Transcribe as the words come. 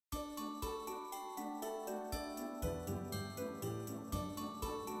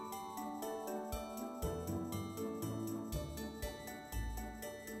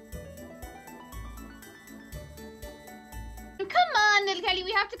come on, little Kelly.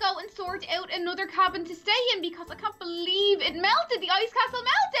 We have to go and sort out another cabin to stay in because I can't believe it melted. The ice castle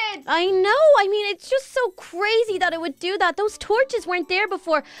melted. I know. I mean, it's just so crazy that it would do that. Those torches weren't there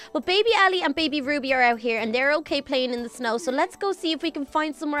before. But Baby Ali and Baby Ruby are out here and they're okay playing in the snow. So let's go see if we can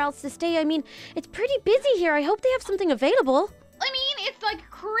find somewhere else to stay. I mean, it's pretty busy here. I hope they have something available. I mean, it's like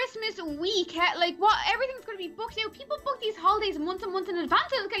Christmas week. Like, what? Everything's going to be booked out. People book these holidays months and months in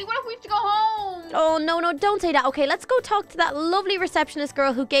advance. Kelly, what if we have to go home? Oh, no, don't say that. Okay, let's go talk to that lovely receptionist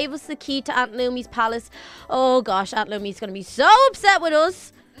girl who gave us the key to Aunt Lumi's palace. Oh, gosh, Aunt Lumi's going to be so upset with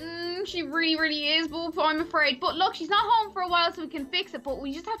us. She really is, but I'm afraid. But look, she's not home for a while, so we can fix it. But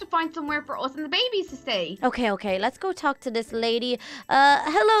we just have to find somewhere for us and the babies to stay. Okay, let's go talk to this lady.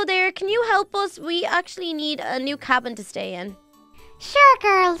 Hello there. Can you help us? We actually need a new cabin to stay in. Sure,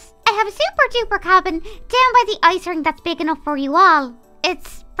 girls. I have a super duper cabin down by the ice rink that's big enough for you all.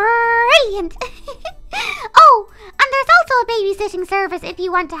 It's brilliant. Oh, and there's also a babysitting service if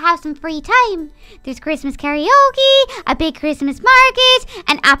you want to have some free time. There's Christmas karaoke, a big Christmas market,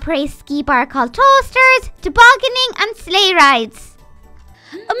 an après ski bar called Toasters, tobogganing and sleigh rides.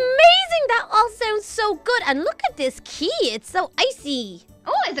 Amazing! That all sounds so good. And look at this key. It's so icy.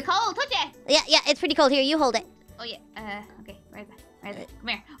 Oh, is it cold? Touch it. Yeah, it's pretty cold. Here, you hold it. Oh, yeah. Okay, where's it? Come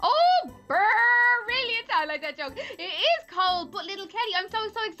here. Oh, brilliant. I like that joke. It is cold, but little Kelly, I'm so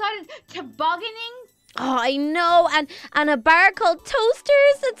excited. Tobogganing. Oh, I know. And a bar called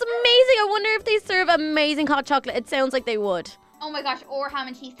Toasters. It's amazing. I wonder if they serve amazing hot chocolate. It sounds like they would. Oh my gosh, or ham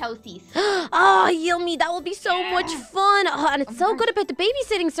and cheese toasties. Oh, yummy. That will be so much fun. Oh, and it's so good about the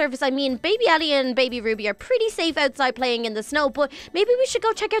babysitting service. I mean, Baby Ali and Baby Ruby are pretty safe outside playing in the snow, but maybe we should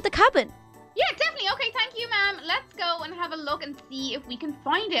go check out the cabin. Yeah, definitely. Okay, thank you, ma'am. Let's go and have a look and see if we can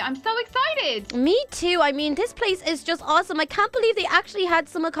find it. I'm so excited. Me too. I mean, this place is just awesome. I can't believe they actually had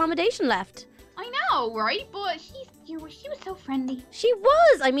some accommodation left. I know, right? But she was so friendly. She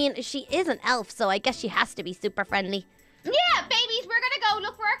was. I mean, she is an elf, so I guess she has to be super friendly. Yeah, babies, we're gonna go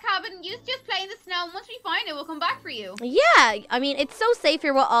look for our cabin. You just play in the snow, and once we find it, we'll come back for you. Yeah, I mean, it's so safe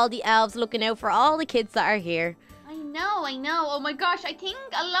here with all the elves looking out for all the kids that are here. I know. Oh my gosh, I think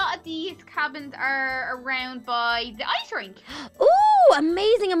a lot of these cabins are around by the ice rink. Ooh,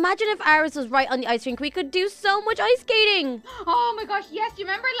 amazing. Imagine if ours was right on the ice rink. We could do so much ice skating. Oh my gosh, yes. Do you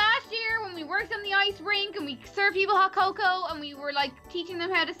remember last year when we worked on the ice rink and we served people hot cocoa and we were like teaching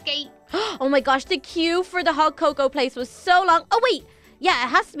them how to skate? Oh my gosh, the queue for the hot cocoa place was so long. Oh wait. Yeah, it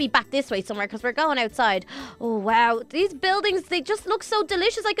has to be back this way somewhere because we're going outside. Oh, wow. These buildings, they just look so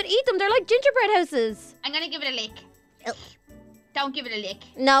delicious. I could eat them. They're like gingerbread houses. I'm going to give it a lick. Don't give it a lick.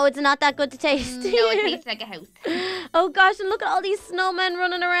 No, it's not that good to taste. No, it tastes like a house. Oh, gosh, and look at all these snowmen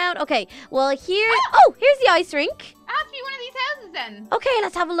running around. Okay, well, here's the ice rink. It has to be one of these houses then. Okay,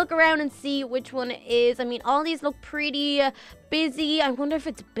 let's have a look around and see which one it is. I mean, all these look pretty busy. I wonder if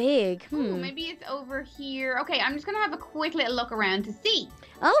it's big. Ooh, maybe it's over here. Okay, I'm just going to have a quick little look around to see.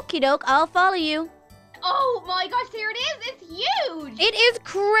 Okie doke, I'll follow you. Oh my gosh, here it is. It's huge. It is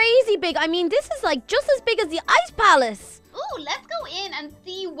crazy big. I mean, this is like just as big as the Ice Palace. Ooh, let's go in and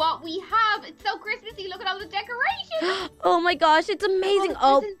see what we have. It's so Christmassy. Look at all the decorations. Oh my gosh, it's amazing.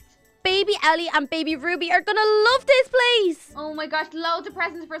 Oh, Baby Ali and Baby Ruby are gonna love this place. Oh my gosh, loads of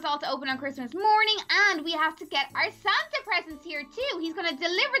presents for us all to open on Christmas morning. And we have to get our Santa presents here too. He's gonna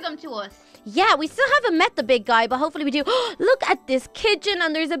deliver them to us. Yeah, we still haven't met the big guy, but hopefully we do. Look at this kitchen,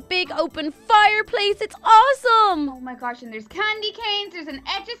 and there's a big open fireplace. It's awesome. Oh my gosh, and there's candy canes. There's an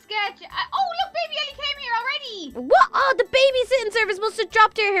Etch-a-Sketch. Oh, look, Baby Ali came here already. What? Oh, the babysitting service must have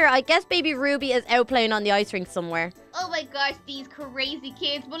dropped her here. I guess Baby Ruby is out playing on the ice rink somewhere. Oh my gosh, these crazy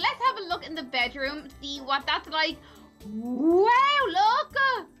kids. But let's have a look in the bedroom, see what that's like. Wow,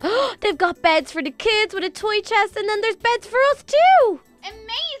 look. They've got beds for the kids with a toy chest, and then there's beds for us too.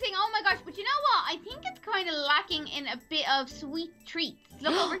 Amazing. Oh my gosh, but you know what? I think it's kind of lacking in a bit of sweet treats.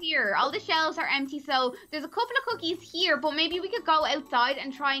 Look over here. All the shelves are empty, so there's a couple of cookies here, but maybe we could go outside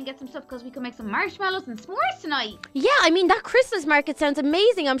and try and get some stuff because we could make some marshmallows and s'mores tonight. Yeah, I mean, that Christmas market sounds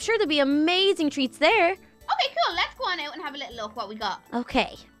amazing. I'm sure there'll be amazing treats there. Okay, cool. Let's go on out and have a little look what we got.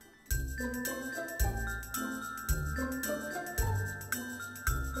 Okay.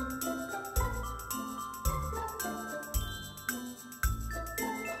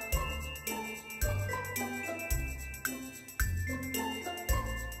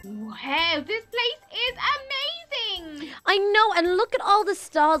 Wow, this place is amazing! I know, and look at all the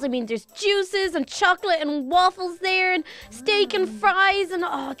stalls. I mean, there's juices and chocolate and waffles there and steak and fries and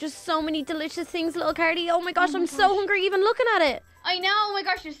just so many delicious things, little Carly. Oh my gosh, I'm so hungry even looking at it. I know, oh my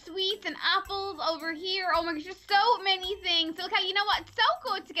gosh, there's sweets and apples over here. Oh my gosh, there's so many things. So, okay, you know what? It's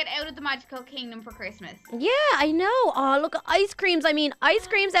so good to get out of the magical kingdom for Christmas. Yeah, I know. Oh, look at ice creams. I mean, ice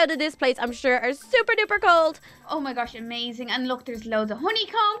creams out of this place, I'm sure, are super duper cold. Oh my gosh, amazing. And look, there's loads of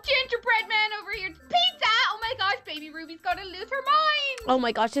honeycomb, gingerbread man over here. Pizza! Oh my gosh, baby Ruby's gonna lose her mind. Oh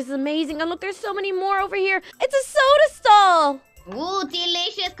my gosh, this is amazing. And look, there's so many more over here. It's a soda stall. Ooh,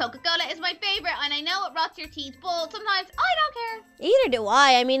 delicious. Coca-Cola is my favorite, and I know it rots your teeth, but sometimes I don't care. Either do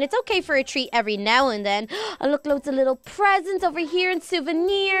I. I mean, it's okay for a treat every now and then. And look, loads of little presents over here and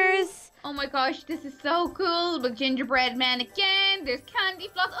souvenirs. Oh my gosh, this is so cool. With gingerbread man again. There's candy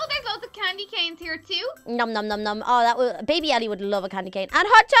floss. Oh, there's loads of candy canes here too. Nom nom nom nom. Oh, that would Baby Ellie would love a candy cane. And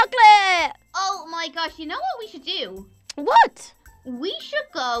hot chocolate. Oh my gosh, you know what we should do? What? We should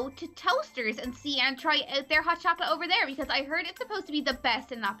go to Toasters and see and try out their hot chocolate over there because I heard it's supposed to be the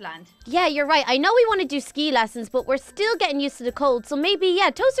best in Lapland. Yeah, you're right. I know we want to do ski lessons, but we're still getting used to the cold. So maybe,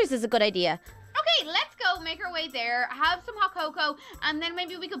 yeah, Toasters is a good idea. Okay, let's go make our way there, have some hot cocoa, and then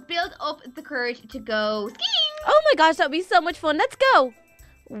maybe we could build up the courage to go skiing. Oh my gosh, that would be so much fun. Let's go.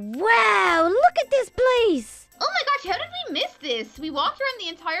 Wow, look at this place. Oh my gosh, how did we miss this? We walked around the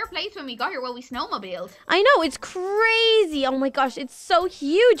entire place when we got here while we snowmobiled. I know, it's crazy. Oh my gosh, it's so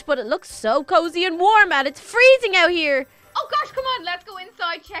huge, but it looks so cozy and warm, and it's freezing out here. Oh gosh, come on, let's go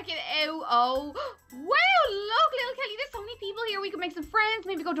inside, check it out. Oh, wow, look, little Kelly, there's so many people here. We could make some friends,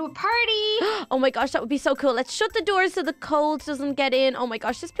 maybe go to a party. Oh my gosh, that would be so cool. Let's shut the doors so the cold doesn't get in. Oh my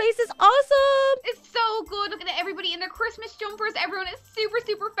gosh, this place is awesome. It's so good. Look at everybody in their Christmas jumpers. Everyone is super,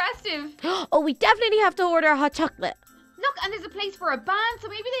 super festive. Oh, we definitely have to order a hot chocolate. Look, and there's a place for a band, so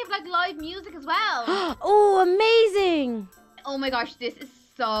maybe they have like live music as well. Oh, amazing. Oh my gosh, this is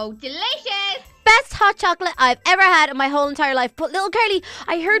so delicious. Best hot chocolate I've ever had in my whole entire life. But little Carly,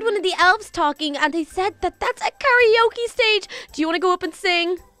 I heard one of the elves talking and they said that that's a karaoke stage. Do you want to go up and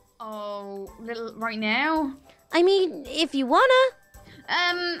sing? Oh, little right now? I mean, if you wanna.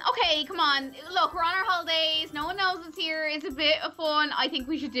 Okay, come on. Look, we're on our holidays. No one knows us here. It's a bit of fun. I think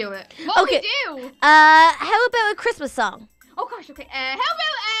we should do it. What Okay. we do? How about a Christmas song? Oh gosh, okay. How about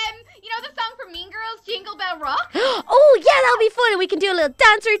you know the song from Mean Girls, Jingle Bell Rock? Oh yeah, that'll be fun. We can do a little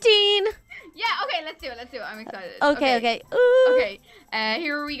dance routine. Yeah, okay, let's do it. Let's do it. I'm excited. Okay. Ooh. Okay.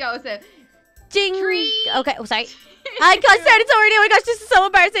 Here we go. So, Jing. Tree. Okay. Oh, sorry. I got started so early. Oh my gosh, this is so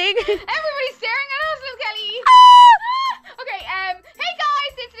embarrassing. everybody's staring at us, little Kelly. Okay. Hey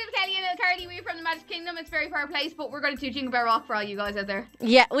guys, it's little Kelly and little Carly. We're from the Magic Kingdom. It's a very far place, but we're gonna do Jingle Bell Rock for all you guys out there.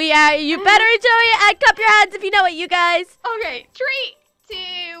 Yeah, we are. You better enjoy it and clap your hands if you know it, you guys. Okay. 3,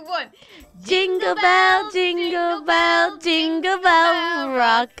 2, 1. Jingle bell, jingle bell, jingle bell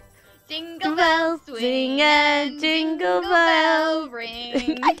rock. Jingle bells swing and jingle bell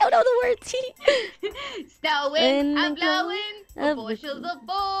ring. I don't know the words. Snowing and blowing, the bushels of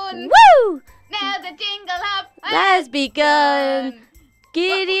fun. Woo! Now the jingle hop Has begun.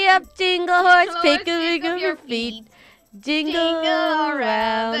 Giddy up, jingle horse, pick up your feet. Jingle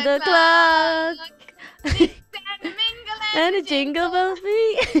around the clock. Mix and mingle And a jingle bell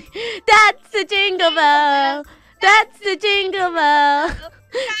beat. That's a jingle bell. That's the jingle bell.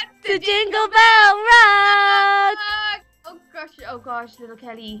 That's the jingle bell rock. Oh gosh, little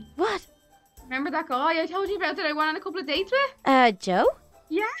Kelly. What? Remember that guy I told you about that I went on a couple of dates with? Joe?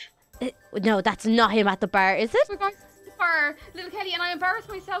 Yeah. No, that's not him at the bar, is it? We got for little Kelly, and I embarrassed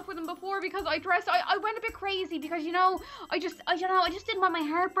myself with him before because I went a bit crazy because I just didn't want my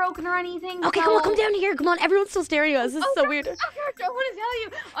heart broken or anything. Okay, so... come down here. Come on, everyone's still staring at us. This is so weird. I want to tell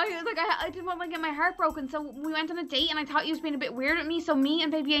you, I didn't want to get my heart broken, so we went on a date, and I thought he was being a bit weird at me. So me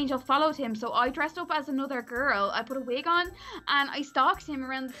and Baby Angel followed him. So I dressed up as another girl. I put a wig on, and I stalked him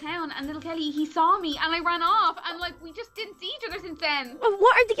around the town. And little Kelly, he saw me, and I ran off, and like we just didn't see each other since then.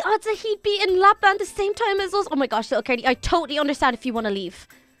 What are the odds that he'd be in Lapland the same time as us? Oh my gosh, little Carly, I totally understand if you want to leave.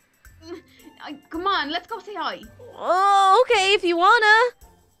 Come on, let's go say hi. Oh, okay, if you wanna.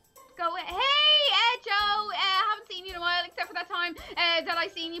 Go. Hey, Joe. Haven't seen you in a while, except for that time that I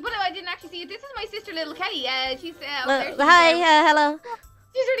seen you. But I didn't actually see you. This is my sister, little Kelly. She's hi, hello.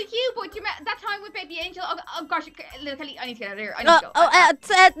 She's really cute. But you met that time with Baby Angel. Oh gosh, little Kelly, I need to get out of here. I need to go.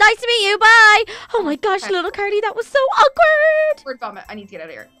 Nice to meet you. Bye. Oh my gosh, little Carly, that was so awkward. Word vomit. I need to get out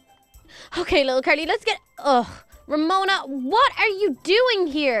of here. Okay, little Carly, let's get. Ramona, what are you doing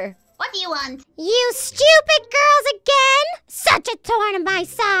here? What do you want? You stupid girls again! Such a thorn in my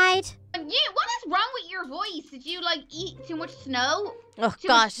side. What is wrong with your voice? Did you like eat too much snow? Oh Too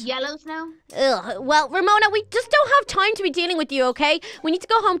gosh. much yellow snow? Ugh. Well, Ramona, we just don't have time to be dealing with you, okay? We need to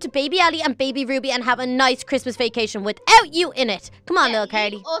go home to Baby Ellie and Baby Ruby and have a nice Christmas vacation without you in it. Come on, little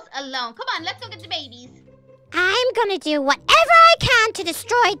Carly. Leave us alone. Come on, let's go get the babies. I'm gonna do whatever I can to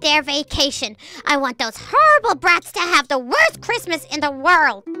destroy their vacation. I want those horrible brats to have the worst Christmas in the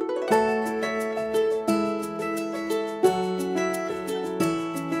world.